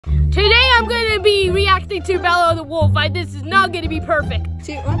Today I'm gonna be reacting to Bella the Wolf. This is not gonna be perfect.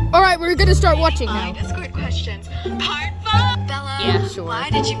 Alright, we're gonna start watching now. Discord questions. Part 5. Bella, yeah, sure. Why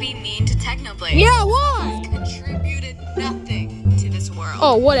did you be mean to Technoblade? Yeah, why? Contributed nothing to this world.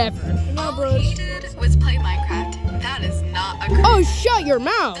 Oh, whatever. All he did was play Minecraft. That is not a crime. Oh, shut your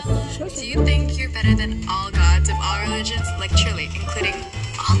mouth. Do you think you're better than all gods of all religions? Like truly, including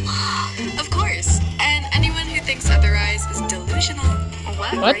Allah? Of course. And anyone who thinks otherwise is delusional.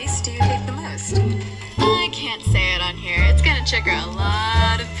 What race do you hate the most? I can't say it on here. It's gonna trigger a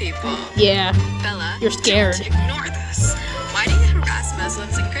lot of people. Yeah. Bella, you're scared. Don't ignore this. Why do you harass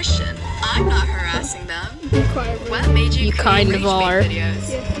Muslims and Christians? I'm not harassing them. What made you kind of are.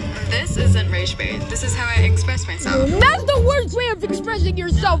 Videos? Yeah. This isn't rage bait. This is how I express myself. That's the worst way of expressing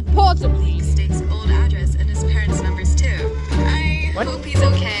yourself possibly. He states old address and his parents' numbers too. I hope he's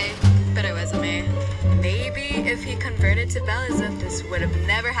okay, but it wasn't me. Maybe if he converted to Bellism, this would have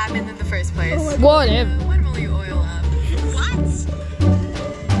never happened in the first place. Whatever. When will you oil up? What?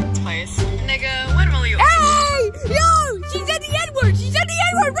 Twice. Nigga, when will you Hey! Yo! She said the N-word! She said the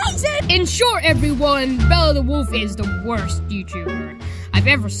N-word! Racist! In short, everyone, Bella the Wolf is the worst YouTuber I've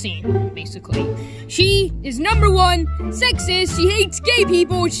ever seen, basically. She is #1 sexist, she hates gay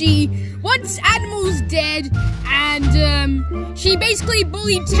people, she wants animals dead, and she basically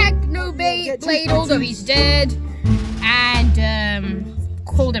bullied Technoblade, although he's dead, and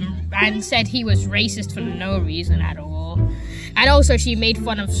called him and said he was racist for no reason at all. And also she made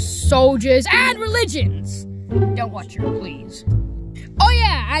fun of soldiers and religions. Don't watch her, please. Oh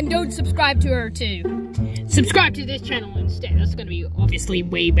yeah, and don't subscribe to her too. Subscribe to this channel instead. That's gonna be obviously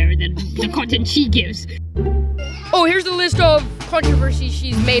way better than the content she gives. Oh, here's a list of controversies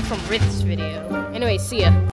she's made from Rith's video. Anyway, see ya.